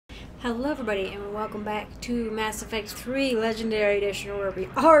Hello everybody and welcome back to Mass Effect 3 Legendary Edition, where we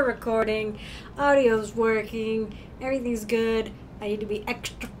are recording, audio's working, everything's good. I need to be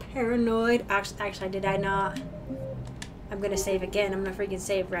extra paranoid. Actually, did I not? I'm gonna save again. I'm gonna freaking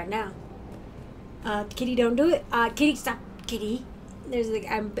save right now. Kitty, don't do it. Kitty, stop. Kitty.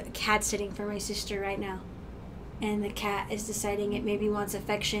 I'm cat sitting for my sister right now. And the cat is deciding it maybe wants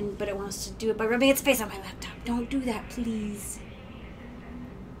affection, but it wants to do it by rubbing its face on my laptop. Don't do that, please.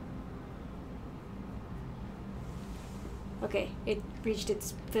 Okay, it reached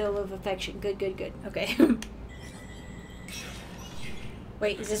its fill of affection. Good, good, good. Okay.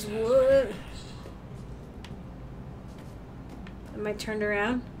 Wait, is this wood? Am I turned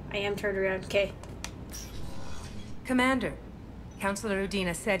around? I am turned around. Okay. Commander, Councillor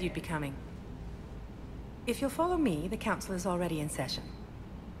Udina said you'd be coming. If you'll follow me, the council is already in session.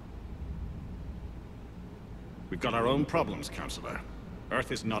 We've got our own problems, Councillor.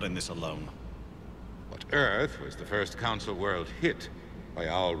 Earth is not in this alone. But Earth was the first Council world hit. By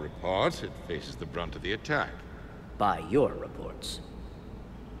all reports, it faces the brunt of the attack. By your reports.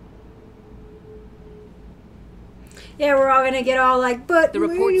 Yeah, we're all gonna get all like, but the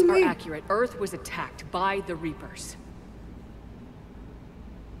reports are accurate. Earth was attacked by the Reapers.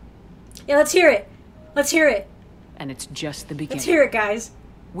 Yeah, let's hear it. Let's hear it. And it's just the beginning. Let's hear it, guys.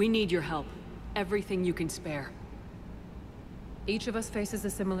 We need your help. Everything you can spare. Each of us faces a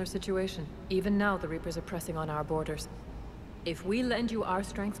similar situation. Even now, the Reapers are pressing on our borders. If we lend you our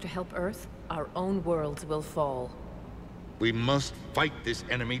strength to help Earth, our own worlds will fall. We must fight this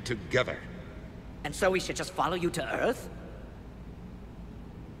enemy together. And so we should just follow you to Earth?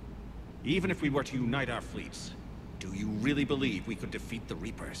 Even if we were to unite our fleets, do you really believe we could defeat the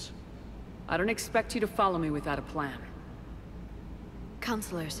Reapers? I don't expect you to follow me without a plan.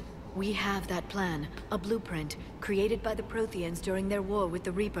 Counselors, we have that plan. A blueprint, created by the Protheans during their war with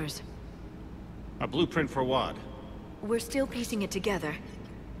the Reapers. A blueprint for what? We're still piecing it together.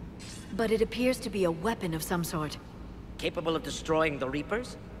 But it appears to be a weapon of some sort. Capable of destroying the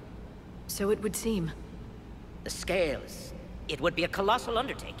Reapers? So it would seem. The scales. It would be a colossal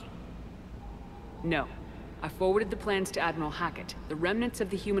undertaking. No. I forwarded the plans to Admiral Hackett. The remnants of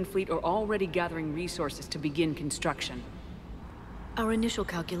the human fleet are already gathering resources to begin construction. Our initial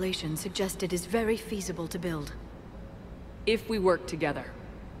calculations suggest it is very feasible to build. If we work together.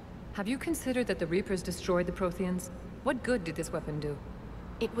 Have you considered that the Reapers destroyed the Protheans? What good did this weapon do?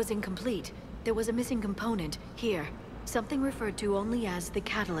 It was incomplete. There was a missing component, here. Something referred to only as the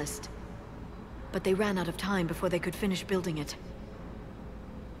catalyst. But they ran out of time before they could finish building it.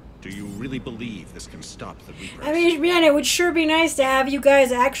 Do you really believe this can stop the Reapers? I mean, man, it would sure be nice to have you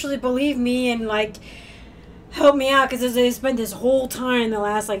guys actually believe me and, like, help me out, because they spent this whole time, the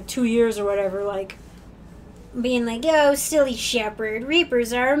last, like, 2 years or whatever, like, being like, yo, silly shepherd,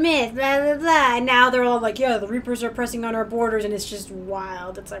 Reapers are a myth, blah, blah, blah. And now they're all like, yeah, the Reapers are pressing on our borders, and it's just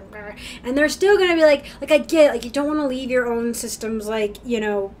wild. It's like, brr. And they're still gonna be like, I get it, like, you don't want to leave your own systems, like, you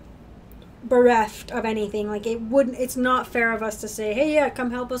know, bereft of anything. Like, it's not fair of us to say, hey, yeah,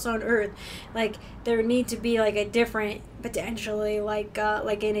 come help us on Earth. Like, there need to be, like, a different, potentially, like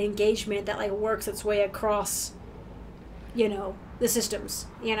an engagement that, like, works its way across, you know, the systems,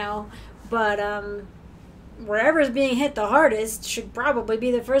 you know. But, wherever's being hit the hardest should probably be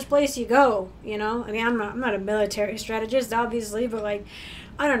the first place you go, you know? I mean, I'm not a military strategist, obviously, but, like,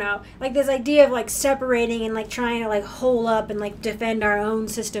 I don't know. Like, this idea of, like, separating and, like, trying to, like, hole up and, like, defend our own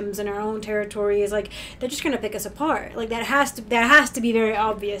systems and our own territory is, like, they're just gonna pick us apart. Like, that has to be very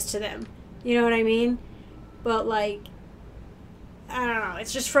obvious to them. You know what I mean? But, like, I don't know.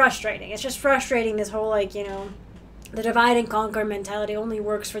 It's just frustrating. It's just frustrating, this whole, like, you know, the divide and conquer mentality only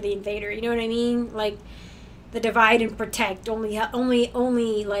works for the invader. You know what I mean? Like, the divide and protect only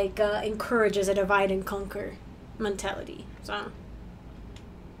like encourages a divide and conquer mentality. So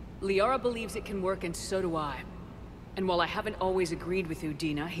Liara believes it can work, and so do I. And while I haven't always agreed with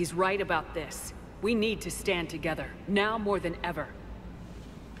Udina, he's right about this. We need to stand together, now more than ever.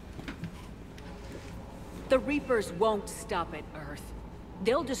 The Reapers won't stop at Earth.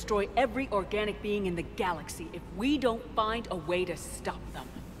 They'll destroy every organic being in the galaxy if we don't find a way to stop them.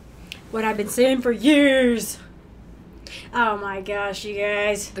 What I've been saying for years. Oh my gosh, you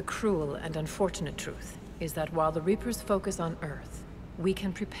guys. The cruel and unfortunate truth is that while the Reapers focus on Earth, we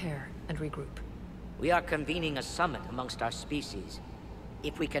can prepare and regroup. We are convening a summit amongst our species.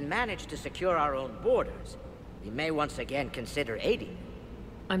 If we can manage to secure our own borders, we may once again consider aiding.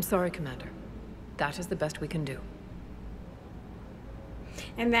 I'm sorry, Commander. That is the best we can do.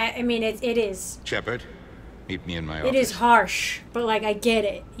 And that, I mean, it is. Shepard, meet me in my office. It is harsh, but, like, I get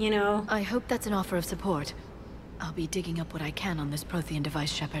it, you know? I hope that's an offer of support. I'll be digging up what I can on this Prothean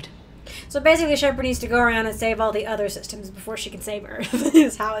device, Shepard. So basically, Shepard needs to go around and save all the other systems before she can save Earth.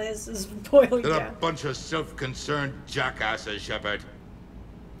 Is how this is boiling They're down. a bunch of self-concerned jackasses, Shepard.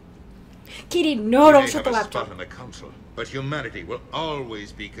 Kitty, no, We don't may shut have the a laptop. spot on the council, but humanity will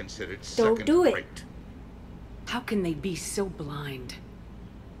always be considered Don't do it. second-rate. How can they be so blind?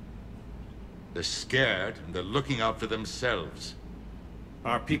 They're scared, and they're looking out for themselves.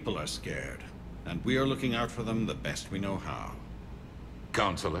 Our people are scared, and we are looking out for them the best we know how.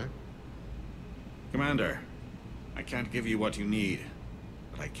 Counselor? Commander, I can't give you what you need,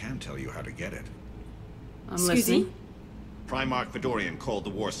 but I can tell you how to get it. I'm Excuse listening. me? Primarch Vidorian called the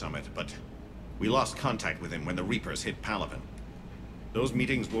War Summit, but we lost contact with him when the Reapers hit Palaven. Those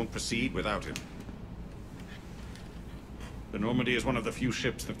meetings won't proceed without him. The Normandy is one of the few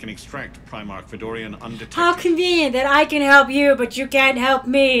ships that can extract Primarch Vidorian undetected. How convenient that I can help you, but you can't help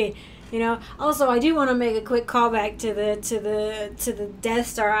me. You know. Also, I do want to make a quick callback to the Death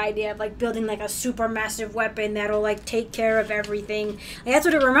Star idea of like building like a super massive weapon that'll like take care of everything. Like, that's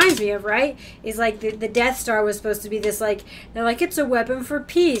what it reminds me of, right? Is like the Death Star was supposed to be this like they're like it's a weapon for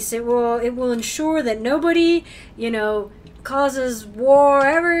peace. It will ensure that nobody, you know, causes war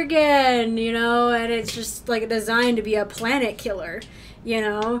ever again, you know, and it's just like designed to be a planet killer, you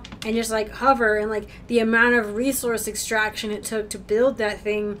know, and just like hover, and like the amount of resource extraction it took to build that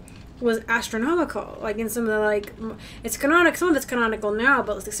thing was astronomical. Like in some of the like it's canonical, some of it's canonical now,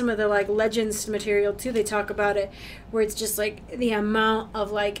 but like some of the like Legends material too, they talk about it where it's just like the amount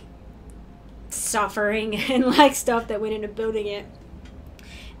of like suffering and like stuff that went into building it,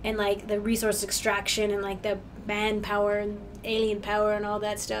 and like the resource extraction and like the manpower and alien power and all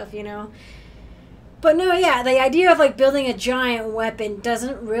that stuff, you know. But no, yeah, the idea of like building a giant weapon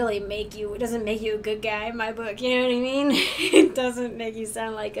doesn't really make you, it doesn't make you a good guy in my book, you know what I mean? It doesn't make you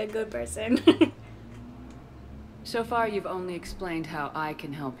sound like a good person. So far, you've only explained how I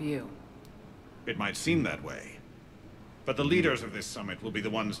can help you. It might seem that way, but the leaders of this summit will be the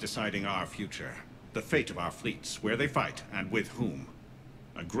ones deciding our future, the fate of our fleets, where they fight, and with whom.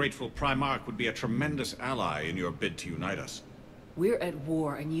 A grateful Primarch would be a tremendous ally in your bid to unite us. We're at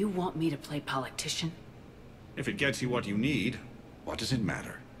war, and you want me to play politician? If it gets you what you need, what does it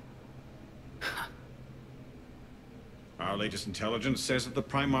matter? Our latest intelligence says that the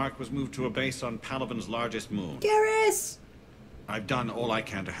Primarch was moved to a base on Palaven's largest moon. Garrus! I've done all I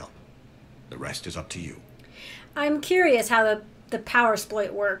can to help. The rest is up to you. I'm curious how the power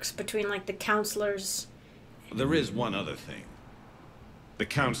split works between like the counselors. There is one other thing. The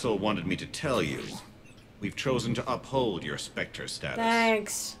Council wanted me to tell you. We've chosen to uphold your Spectre status.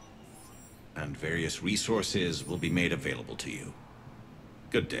 Thanks. And various resources will be made available to you.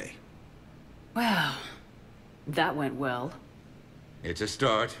 Good day. Well, that went well. It's a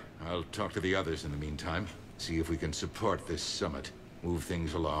start. I'll talk to the others in the meantime. See if we can support this summit. Move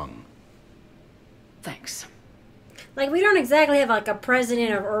things along. Thanks. Like, we don't exactly have like a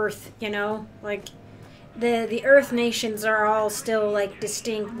president of Earth, you know? Like, the Earth nations are all still like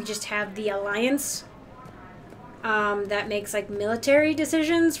distinct. We just have the Alliance that makes like military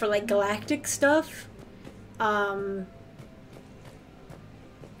decisions for like galactic stuff. But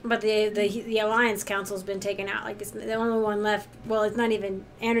the Alliance Council's been taken out. Like, it's the only one left. Well, it's not even,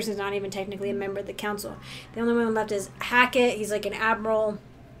 Anderson's not even technically a member of the council. The only one left is Hackett. He's like an admiral.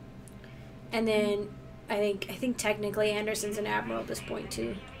 And then I think technically Anderson's an admiral at this point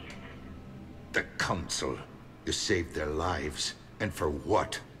too. The Council. You saved their lives. And for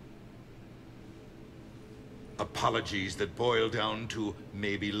what? Apologies that boil down to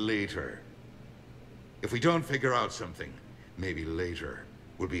maybe later. If we don't figure out something, maybe later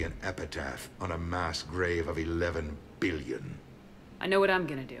will be an epitaph on a mass grave of 11 billion. I know what I'm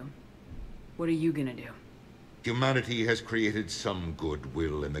gonna do. What are you gonna do? Humanity has created some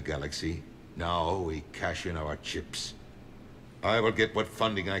goodwill in the galaxy. Now we cash in our chips. I will get what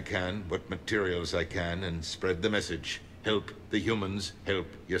funding I can, what materials I can, and spread the message. Help the humans, help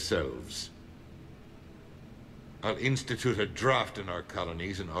yourselves. I'll institute a draft in our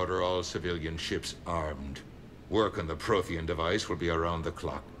colonies and order all civilian ships armed. Work on the Prothean device will be around the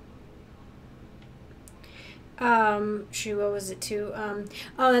clock. Shoot, what was it too?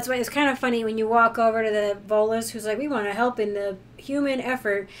 Oh, that's why it's kind of funny when you walk over to the Volus, who's like, we want to help in the human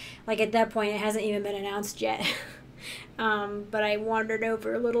effort. Like, at that point, it hasn't even been announced yet. But I wandered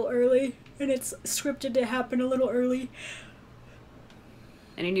over a little early, and it's scripted to happen a little early.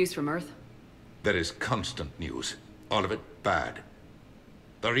 Any news from Earth? That is constant news. All of it bad.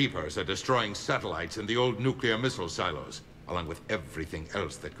 The Reapers are destroying satellites and the old nuclear missile silos, along with everything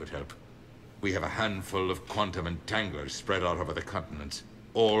else that could help. We have a handful of quantum entanglers spread out over the continents.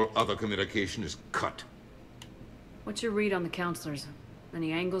 All other communication is cut. What's your read on the counselors?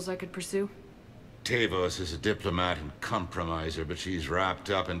 Any angles I could pursue? Tavos is a diplomat and compromiser, but she's wrapped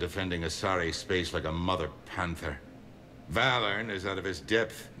up in defending Asari space like a mother panther. Valorn is out of his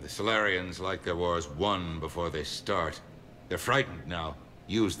depth. The Solarians like their wars won before they start. They're frightened now.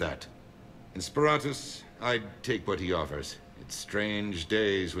 Use that. In Sparatus, I'd take what he offers. It's strange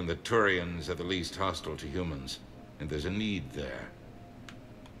days when the Turians are the least hostile to humans, and there's a need there.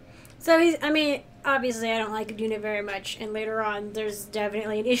 So I mean, obviously I don't like Duna very much, and later on there's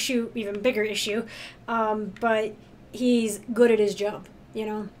definitely an issue, even bigger issue, but he's good at his job, you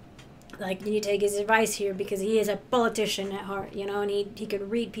know? Like, you need to take his advice here because he is a politician at heart, you know, and he can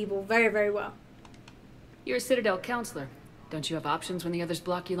read people very, very well. You're a Citadel counselor. Don't you have options when the others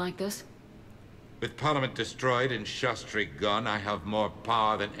block you like this? With Parliament destroyed and Shastri gone, I have more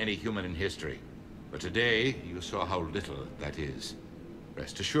power than any human in history. But today, you saw how little that is.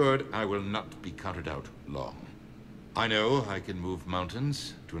 Rest assured, I will not be counted out long. I know I can move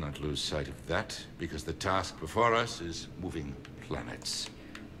mountains. Do not lose sight of that, because the task before us is moving planets.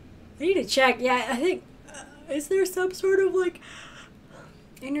 I need to check. Yeah, I think, is there some sort of, like,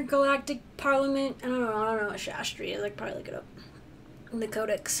 intergalactic parliament? I don't know what Shastri is. I could probably look it up in the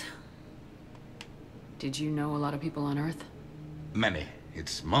Codex. Did you know a lot of people on Earth? Many.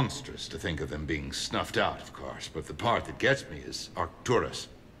 It's monstrous to think of them being snuffed out, of course, but the part that gets me is Arcturus.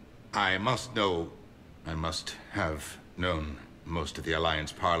 I must have known most of the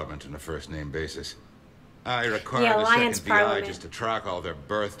Alliance Parliament on a first-name basis. I required a second VI just to track all their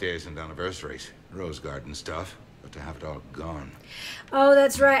birthdays and anniversaries. Rose Garden stuff, but to have it all gone. Oh,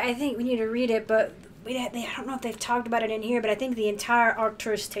 that's right. I think we need to read it, but I don't know if they've talked about it in here, but I think the entire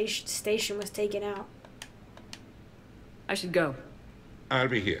Arcturus station was taken out. I should go. I'll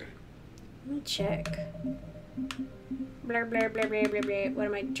be here. Let me check. Blah, blah, blah, blah, blah, blah. What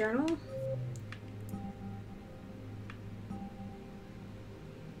am I, journal?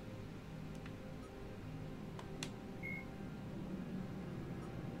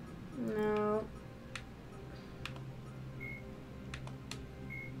 No.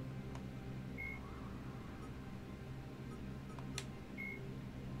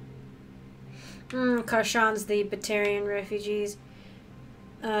 Karshan's the Batarian refugees.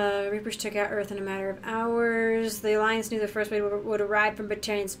 Reapers took out Earth in a matter of hours. The Alliance knew the first wave would arrive from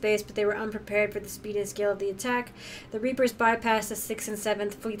Batarian space, but they were unprepared for the speed and scale of the attack. The Reapers bypassed the 6th and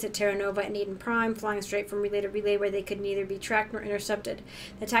 7th fleets at Terra Nova and Eden Prime, flying straight from relay to relay where they could neither be tracked nor intercepted.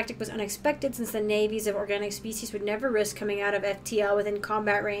 The tactic was unexpected since the navies of organic species would never risk coming out of FTL within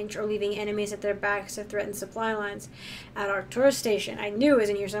combat range or leaving enemies at their backs to threaten supply lines. At Arcturus Station, I knew it was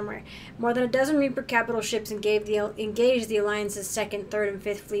in here somewhere, more than a dozen Reaper capital ships engaged the Alliance's 2nd, 3rd, and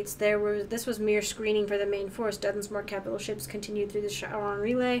 5th fleets. This was mere screening for the main force. Dozens more capital ships continued through the Sharon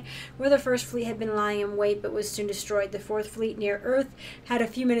relay, where the 1st fleet had been lying in wait but was soon destroyed. The 4th fleet near Earth had a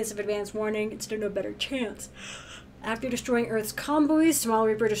few minutes of advance warning. It stood no better chance. After destroying Earth's convoys, small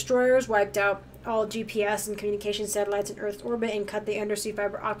Reaper destroyers wiped out all GPS and communication satellites in Earth's orbit and cut the undersea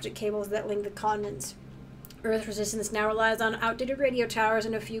fiber optic cables that link the continents. Earth resistance now relies on outdated radio towers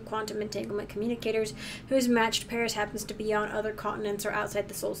and a few quantum entanglement communicators whose matched pairs happens to be on other continents or outside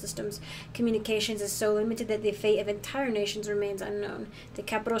the Sol systems. Communications is so limited that the fate of entire nations remains unknown. The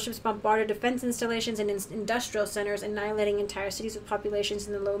capital ships bombarded defense installations and industrial centers, annihilating entire cities with populations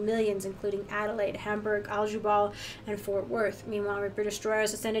in the low millions, including Adelaide, Hamburg, Aljubal, and Fort Worth. Meanwhile, Reaper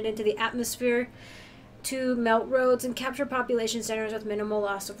destroyers ascended into the atmosphere to melt roads and capture population centers with minimal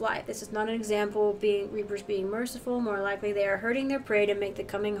loss of life. This is not an example of Reapers being merciful. More likely they are hurting their prey to make the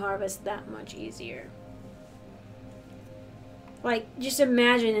coming harvest that much easier. Like, just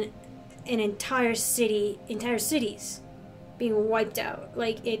imagine an entire cities being wiped out.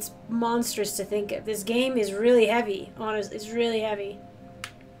 Like, it's monstrous to think of. This game is really heavy, honestly. It's really heavy.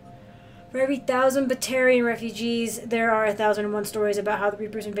 For every 1,000 Batarian refugees, there are 1,001 stories about how the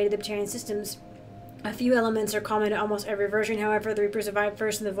Reapers invaded the Batarian systems. A few elements are common to almost every version. However, the Reapers arrived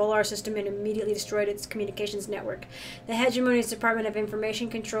first in the Volar system and immediately destroyed its communications network. The Hegemony's Department of Information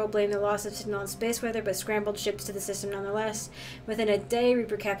Control blamed the loss of signal and space weather, but scrambled ships to the system nonetheless. Within a day,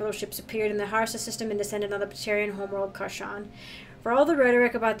 Reaper capital ships appeared in the Harsa system and descended on the Batarian homeworld Karshan. For all the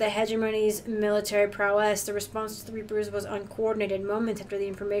rhetoric about the Hegemony's military prowess, the response to the Reapers was uncoordinated. Moments after the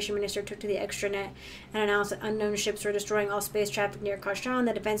information minister took to the extranet and announced that unknown ships were destroying all space traffic near Karshan,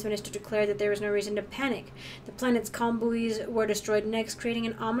 the defense minister declared that there was no reason to panic. The planet's convoys were destroyed next, creating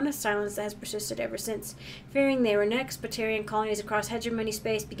an ominous silence that has persisted ever since. Fearing they were next, Batarian colonies across Hegemony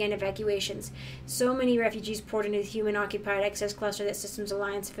space began evacuations. So many refugees poured into the human-occupied excess cluster that Systems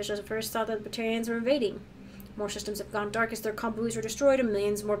Alliance officials at first thought that the Batarians were invading. More systems have gone dark as their convoys were destroyed, and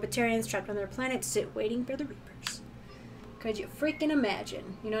millions more Batarians trapped on their planet sit waiting for the Reapers. Could you freaking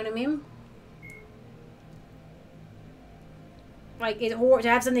imagine? You know what I mean? Like, to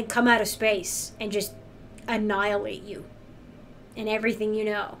have something come out of space and just annihilate you and everything you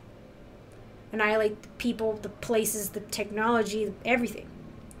know. Annihilate the people, the places, the technology, everything.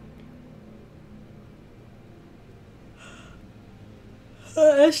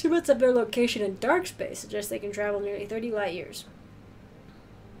 Estimates of their location in dark space suggest they can travel nearly 30 light years.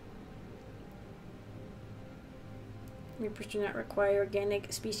 Reapers do not require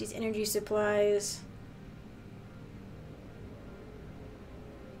organic species energy supplies.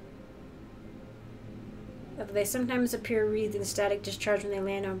 Although they sometimes appear wreathed in static discharge when they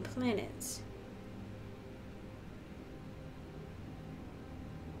land on planets.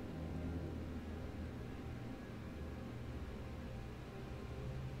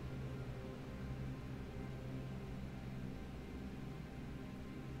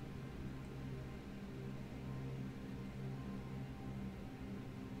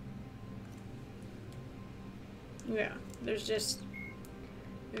 Yeah, there's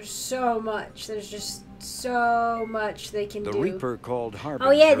so much. There's just so much they can do. The Reaper called Harbinger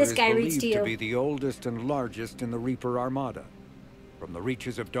oh yeah, this guy is reads believed to to be the oldest and largest in the Reaper Armada. From the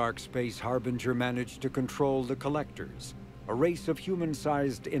reaches of dark space, Harbinger managed to control the Collectors, a race of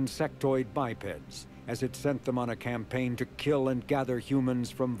human-sized insectoid bipeds, as it sent them on a campaign to kill and gather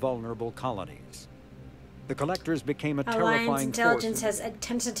humans from vulnerable colonies. The Collectors became a terrifying Alliance intelligence force. has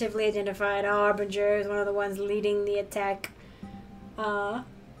tentatively identified Harbinger as one of the ones leading the attack on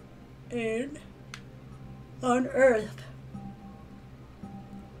Earth.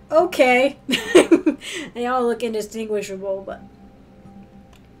 Okay. They all look indistinguishable, but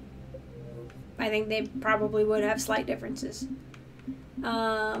I think they probably would have slight differences.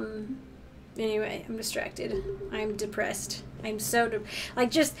 Anyway, I'm distracted. I'm depressed. I'm so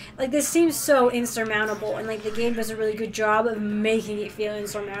this seems so insurmountable, and like the game does a really good job of making it feel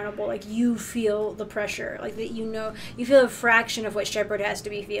insurmountable. Like you feel the pressure, like that you feel a fraction of what Shepard has to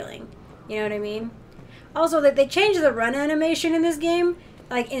be feeling. You know what I mean? Also, that they changed the run animation in this game.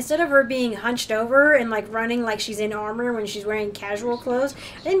 Like, instead of her being hunched over and, like, running like she's in armor when she's wearing casual clothes,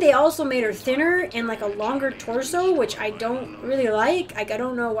 I think they also made her thinner and, like, a longer torso, which I don't really like. Like, I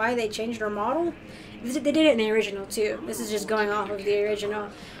don't know why they changed her model. They did it in the original, too. This is just going off of the original.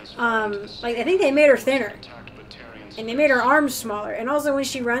 Like, I think they made her thinner. And they made her arms smaller. And also, when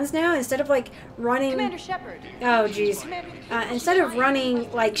she runs now, instead of, like, running... Commander Shepard. Oh, jeez. Instead of running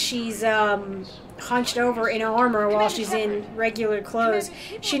like she's, hunched over in armor while she's in regular clothes,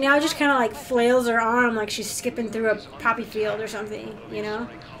 she now just kind of like flails her arm like she's skipping through a poppy field or something, you know?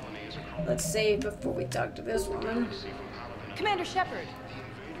 Let's save before we talk to this woman. Commander Shepard.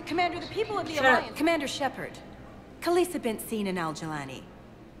 Commander, the people of the Shut Alliance... up. Commander Shepard. Khaleesa bint Seen and Al-Jalani.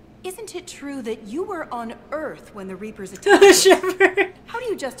 Isn't it true that you were on Earth when the Reapers attacked? Shepard. How do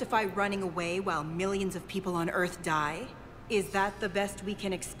you justify running away while millions of people on Earth die? Is that the best we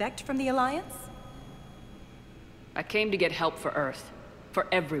can expect from the Alliance? I came to get help for Earth. For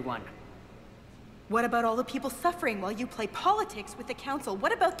everyone. What about all the people suffering while you play politics with the Council?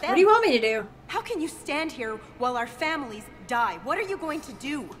 What about them? What do you want me to do? How can you stand here while our families die? What are you going to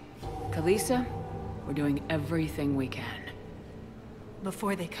do? Khaleesa, we're doing everything we can.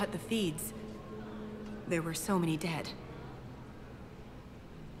 Before they cut the feeds, there were so many dead.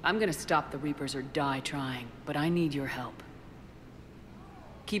 I'm gonna stop the Reapers or die trying, but I need your help.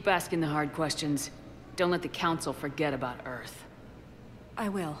 Keep asking the hard questions. Don't let the Council forget about Earth. I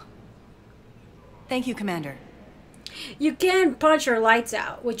will. Thank you, Commander. You can punch her lights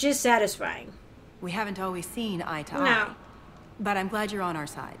out, which is satisfying. We haven't always seen eye to eye. No. But I'm glad you're on our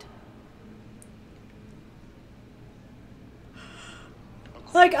side.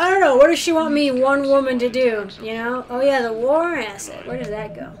 Like, I don't know, what does she want me, one woman, to do, you know? Oh yeah, the war asset. Where does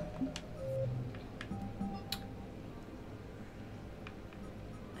that go?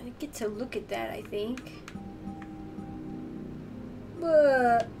 I didn't get to look at that, I think.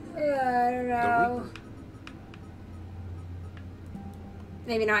 I don't know.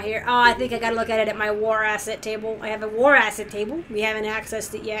 Maybe not here. Oh, I think I gotta look at it at my war asset table. I have a war asset table. We haven't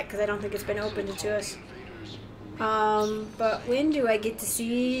accessed it yet because I don't think it's been opened to us. But when do I get to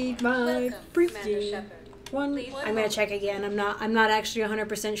see my briefing? I'm gonna check again. I'm not actually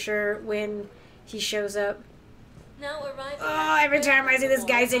 100% sure when he shows up. Now arriving. Oh, every time I see this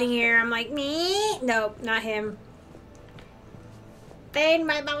guy sitting here, I'm like, me? Nope, not him. Thane,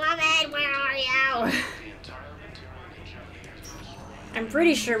 my beloved, where are you? I'm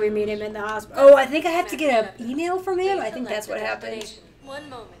pretty sure we meet him in the hospital. Oh, I think I have to get an email from him. I think that's what happened. 1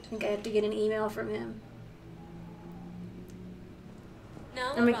 moment. I think I have to get an email from him.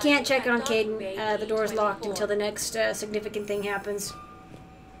 And we can't check on Caden. The door's locked until the next significant thing happens.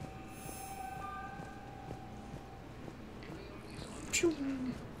 Phew.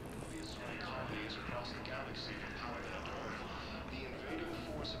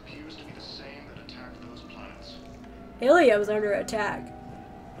 Ilium's under attack.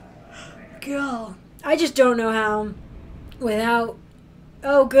 God. I just don't know how without...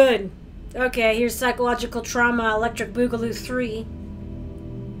 Oh, good. Okay, here's Psychological Trauma Electric Boogaloo 3.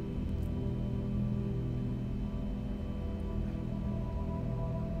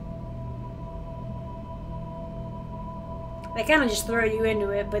 They kind of just throw you into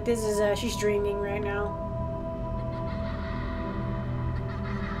it, but this is, she's dreaming right now.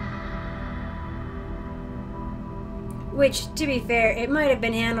 Which, to be fair, it might have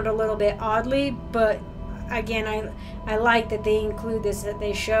been handled a little bit oddly, but again, I like that they include this, that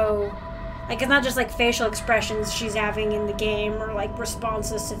they show, like, it's not just like facial expressions she's having in the game or like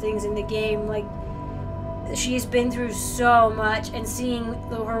responses to things in the game. Like, she's been through so much, and seeing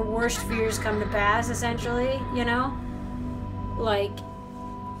her worst fears come to pass, essentially, you know? Like,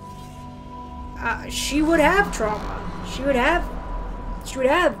 she would have trauma. She would have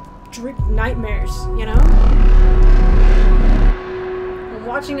nightmares, you know?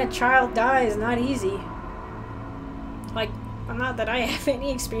 Watching a child die is not easy. Like, not that I have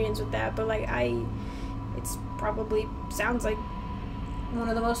any experience with that, but like, it's probably sounds like one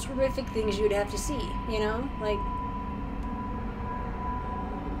of the most horrific things you'd have to see, you know? Like,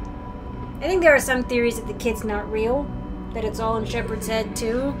 I think there are some theories that the kid's not real, that it's all in Shepard's head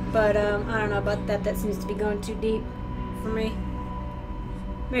too, but I don't know about that. That seems to be going too deep for me.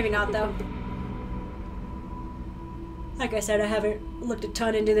 Maybe not, though. Like I said, I haven't looked a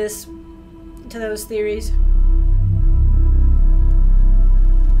ton into those theories.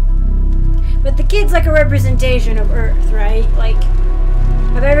 But the kid's like a representation of Earth, right? Like,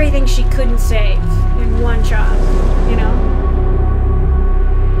 of everything she couldn't save in one child, you know?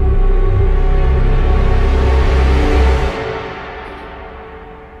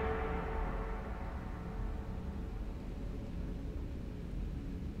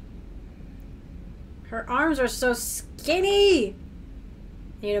 Her arms are so skinny!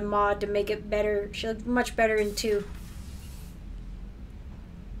 Need a mod to make it better. She looked much better in 2.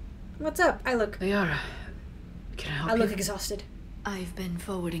 What's up? Liara, can I help you? I look exhausted. I've been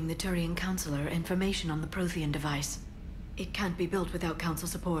forwarding the Turian Counselor information on the Prothean device. It can't be built without Council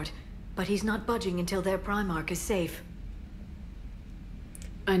support, but he's not budging until their Primarch is safe.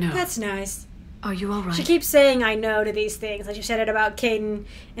 I know. That's nice. Are you alright? She keeps saying I know to these things. Like, she said it about Caden,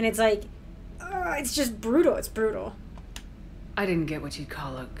 and it's like, it's just brutal. It's brutal. I didn't get what you'd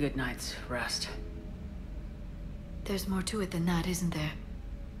call a good night's rest. There's more to it than that, isn't there?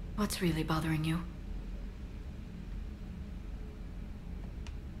 What's really bothering you?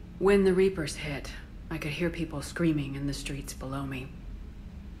 When the Reapers hit, I could hear people screaming in the streets below me.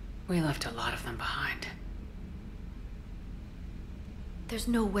 We left a lot of them behind. There's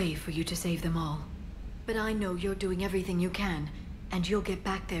no way for you to save them all. But I know you're doing everything you can, and you'll get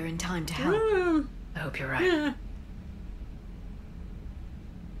back there in time to help. I hope you're right. Yeah.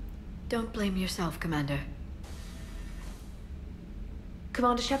 Don't blame yourself, Commander.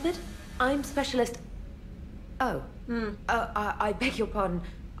 Commander Shepard, I'm Specialist... Oh. I beg your pardon.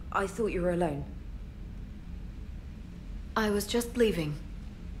 I thought you were alone. I was just leaving.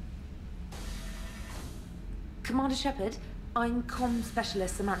 Commander Shepard, I'm Comm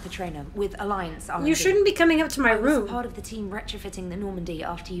Specialist Samantha Traynor with Alliance R&D. You shouldn't be coming up to my room. I was part of the team retrofitting the Normandy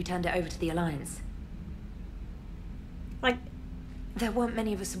after you turned it over to the Alliance. Like... There weren't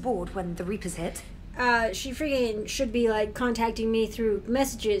many of us aboard when the Reapers hit. She freaking should be, like, contacting me through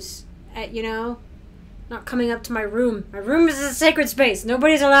messages, you know? Not coming up to my room. My room is a sacred space.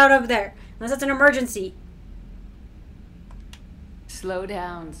 Nobody's allowed up there. Unless it's an emergency. Slow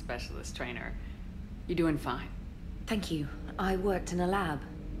down, Specialist Trainer. You're doing fine. Thank you. I worked in a lab.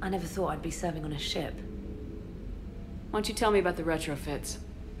 I never thought I'd be serving on a ship. Why don't you tell me about the retrofits?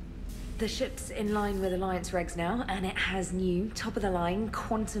 The ship's in line with Alliance regs now, and it has new, top-of-the-line,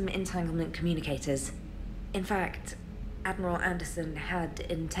 quantum entanglement communicators. In fact, Admiral Anderson had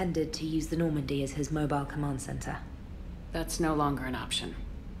intended to use the Normandy as his mobile command center. That's no longer an option.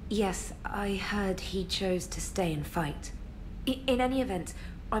 Yes, I heard he chose to stay and fight. In any event,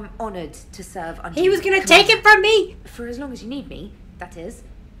 I'm honored to serve under... He was gonna take it from me! For as long as you need me, that is.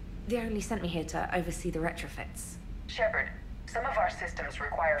 They only sent me here to oversee the retrofits. Shepard, some of our systems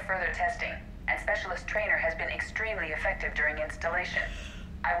require further testing, and Specialist Trainer has been extremely effective during installation.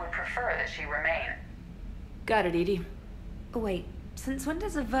 I would prefer that she remain. Got it, Edie. Oh, wait, since when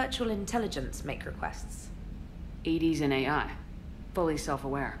does a virtual intelligence make requests? EDI's an AI. fully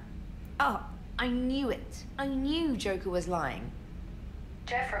self-aware. Oh, I knew it. I knew Joker was lying.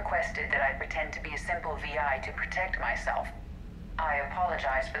 Jeff requested that I pretend to be a simple VI to protect myself. I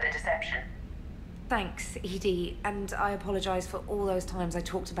apologize for the deception. Thanks, Edie, and I apologize for all those times I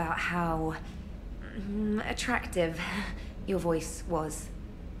talked about how attractive your voice was.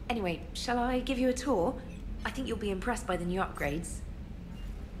 Anyway, shall I give you a tour? I think you'll be impressed by the new upgrades.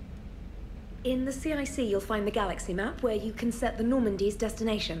 In the CIC, you'll find the galaxy map where you can set the Normandy's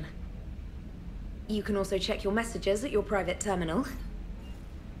destination. You can also check your messages at your private terminal.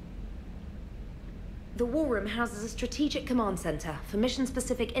 The War Room houses a strategic command center for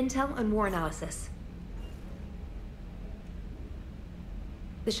mission-specific intel and war analysis.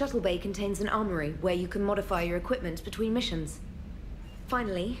 The shuttle bay contains an armory where you can modify your equipment between missions.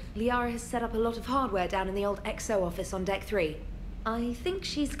 Finally, Liara has set up a lot of hardware down in the old XO office on Deck 3. I think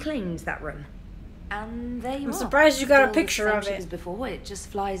she's claimed that room. And there you are. I'm surprised you got a Still picture the same of ship it. as before, it just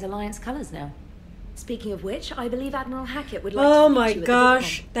flies Alliance colors now. Speaking of which, I believe Admiral Hackett would like Oh to meet my you at the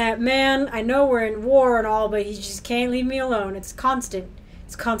gosh, VidCon. that man. I know we're in war and all, but he just can't leave me alone. It's constant.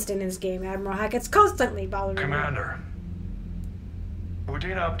 It's constant in this game. Admiral Hackett's constantly bothering me. Commander,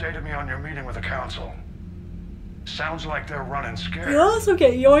 Udina updated me on your meeting with the Council. Sounds like they're running scared. You also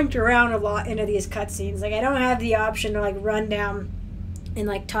get yoinked around a lot into these cutscenes. Like, I don't have the option to, like, run down and,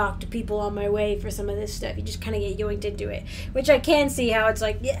 like, talk to people on my way for some of this stuff. You just kind of get yoinked into it. Which I can see how it's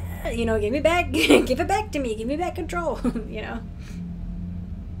like, yeah, you know, give me back, give it back to me, give me back control, you know?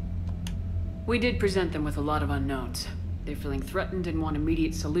 We did present them with a lot of unknowns. They're feeling threatened and want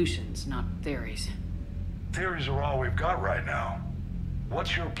immediate solutions, not theories. Theories are all we've got right now.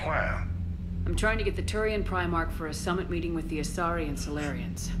 What's your plan? I'm trying to get the Turian Primarch for a summit meeting with the Asari and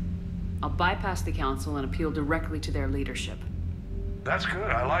Solarians. I'll bypass the Council and appeal directly to their leadership. That's good,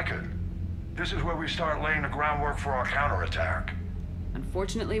 I like it. This is where we start laying the groundwork for our counterattack.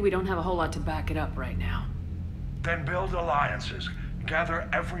 Unfortunately, we don't have a whole lot to back it up right now. Then build alliances. Gather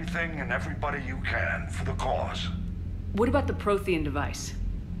everything and everybody you can for the cause. What about the Prothean device?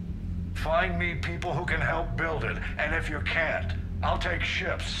 Find me people who can help build it, and if you can't, I'll take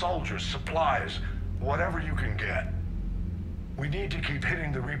ships, soldiers, supplies, whatever you can get. We need to keep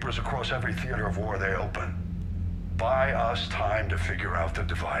hitting the Reapers across every theater of war they open. Buy us time to figure out the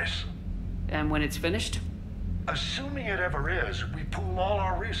device. And when it's finished? Assuming it ever is, we pool all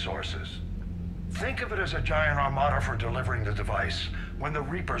our resources. Think of it as a giant armada for delivering the device when the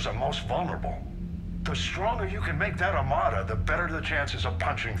Reapers are most vulnerable. The stronger you can make that armada, the better the chances of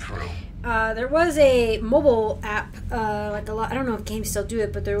punching through. There was a mobile app, like a lot. I don't know if games still do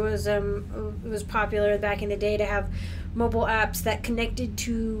it, but there was it was popular back in the day to have mobile apps that connected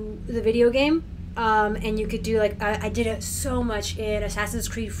to the video game, and you could do like I did it so much in Assassin's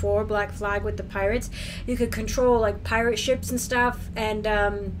Creed 4 Black Flag with the pirates. You could control like pirate ships and stuff, and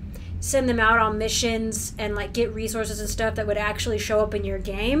send them out on missions and like get resources and stuff that would actually show up in your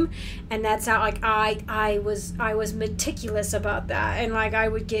game. And that's how like I was meticulous about that. And like I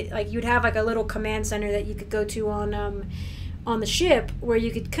would get like you'd have like a little command center that you could go to on the ship where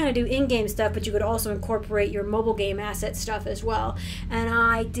you could kind of do in-game stuff, but you could also incorporate your mobile game asset stuff as well. And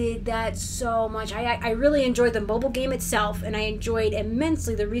I did that so much. I really enjoyed the mobile game itself, and I enjoyed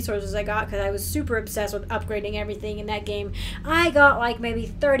immensely the resources I got because I was super obsessed with upgrading everything in that game. I got like maybe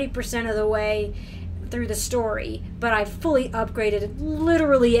 30% of the way through the story, but I fully upgraded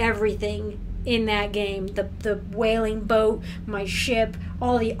literally everything in that game. The whaling boat, my ship,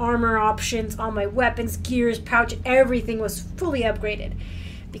 all the armor options, all my weapons, gears, pouch, everything was fully upgraded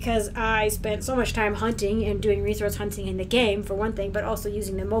because I spent so much time hunting and doing resource hunting in the game for one thing, but also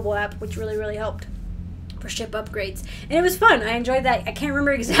using the mobile app, which really helped for ship upgrades. And it was fun. I enjoyed that. I can't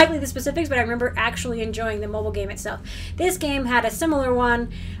remember exactly the specifics, but I remember actually enjoying the mobile game itself. This game had a similar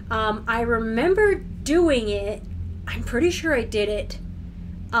one. I remember doing it. I'm pretty sure I did it.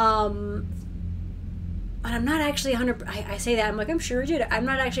 And I'm not actually 100%, I say that, I'm like, I'm sure I did it. I'm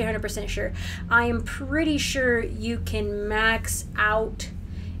not actually 100% sure. I am pretty sure you can max out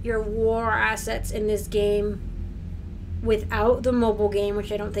your war assets in this game without the mobile game,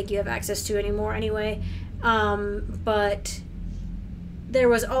 which I don't think you have access to anymore anyway. But there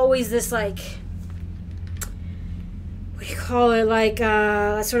was always this, like, what do you call it? Like,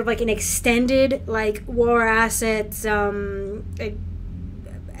 sort of like an extended, like, war assets, like,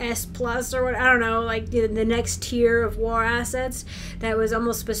 S plus or what, I don't know, like the next tier of war assets that was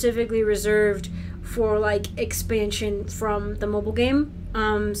almost specifically reserved for like expansion from the mobile game.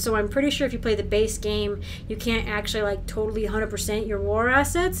 So I'm pretty sure if you play the base game, you can't actually like totally 100% your war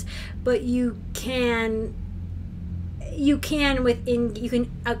assets, but you can you can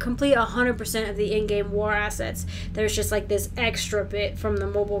complete 100% of the in-game war assets. There's just like this extra bit from the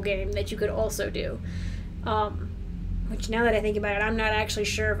mobile game that you could also do. Which now that I think about it, I'm not actually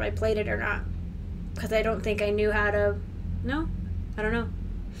sure if I played it or not. Because I don't think I knew how to... No? I don't know.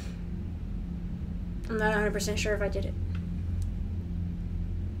 I'm not 100% sure if I did it.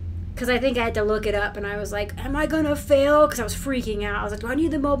 Because I think I had to look it up, and I was like, am I going to fail? Because I was freaking out. I was like, do I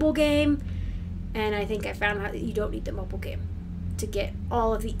need the mobile game? And I think I found out that you don't need the mobile game to get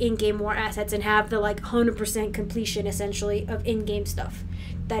all of the in-game war assets and have the, like, 100% completion, essentially, of in-game stuff.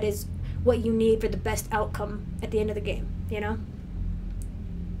 That is what you need for the best outcome at the end of the game, you know?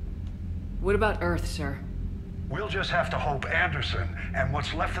 What about Earth, sir? We'll just have to hope Anderson and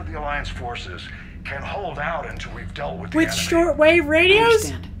what's left of the Alliance forces can hold out until we've dealt with the enemy. With shortwave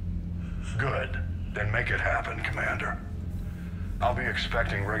radios? Good. Then make it happen, Commander. I'll be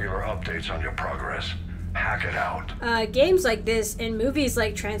expecting regular updates on your progress. Hack it out. Games like this and movies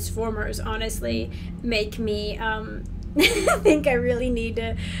like Transformers honestly make me think I really need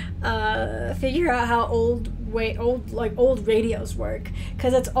to figure out how old radios work,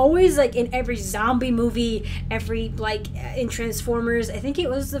 because it's always like in every zombie movie, every like in Transformers. I think it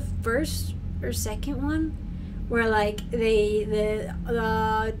was the first or second one where like what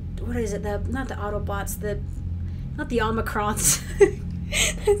is it, not the Autobots, not the Omicrons.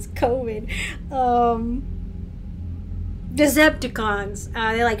 That's COVID. Decepticons.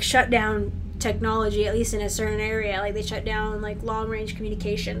 They like shut down technology, at least in a certain area. Like they shut down like long range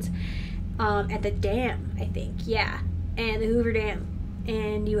communications at the dam, I think. Yeah, and the Hoover Dam,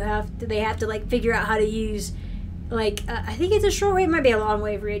 and they have to like figure out how to use like I think it's a shortwave, might be a long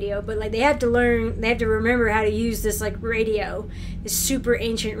wave radio, but like they have to remember how to use this like radio, this super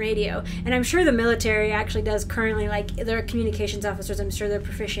ancient radio. And I'm sure the military actually does currently, like their communications officers, I'm sure they're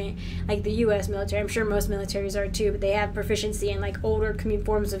proficient, like the US military, I'm sure most militaries are too, but they have proficiency in like older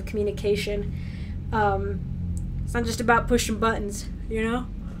forms of communication. It's not just about pushing buttons, you know?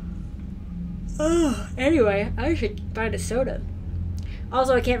 Anyway, I should find a soda.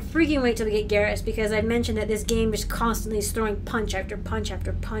 Also, I can't freaking wait till we get Garrus, because I mentioned that this game just constantly is throwing punch after punch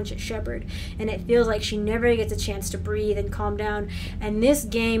after punch at Shepard, and it feels like she never gets a chance to breathe and calm down. And this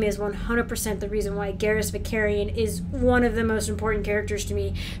game is 100% the reason why Garrus Vakarian is one of the most important characters to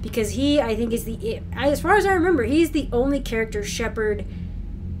me, because he, I think, is as far as I remember, he's the only character Shepard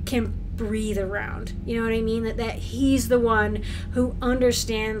can breathe around. You know what I mean? That he's the one who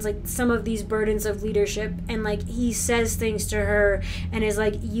understands like some of these burdens of leadership, and like he says things to her and is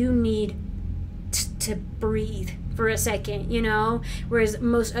like, you need to breathe for a second, you know? Whereas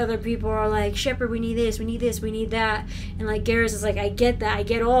most other people are like, Shepard, we need this, we need this, we need that. And like Garrus is like, I get that, I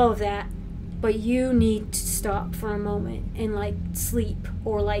get all of that, but you need to stop for a moment and like sleep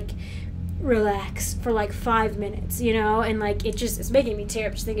or like relax for like 5 minutes, you know? And like it's making me tear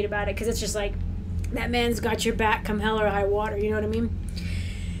up just thinking about it, because it's just like, that man's got your back come hell or high water, you know what I mean?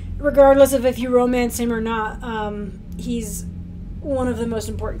 Regardless of if you romance him or not, he's one of the most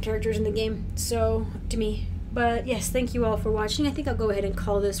important characters in the game, so to me. But yes, thank you all for watching. I think I'll go ahead and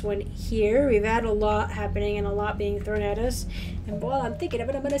call this one here. We've had a lot happening and a lot being thrown at us, and while I'm thinking of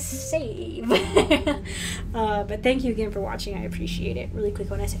it, I'm gonna save. But thank you again for watching. I appreciate it. Really quick,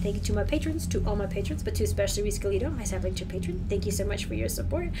 I want to say thank you to my patrons, to all my patrons, but to especially Riscalito, my sapling tier patron. Thank you so much for your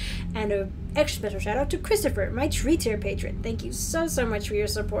support, and an extra special shout out to Christopher, my tree tier patron. Thank you so much for your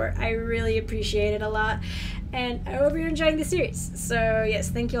support. I really appreciate it a lot, and I hope you're enjoying the series. So yes,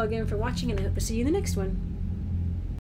 thank you all again for watching, and I hope to see you in the next one.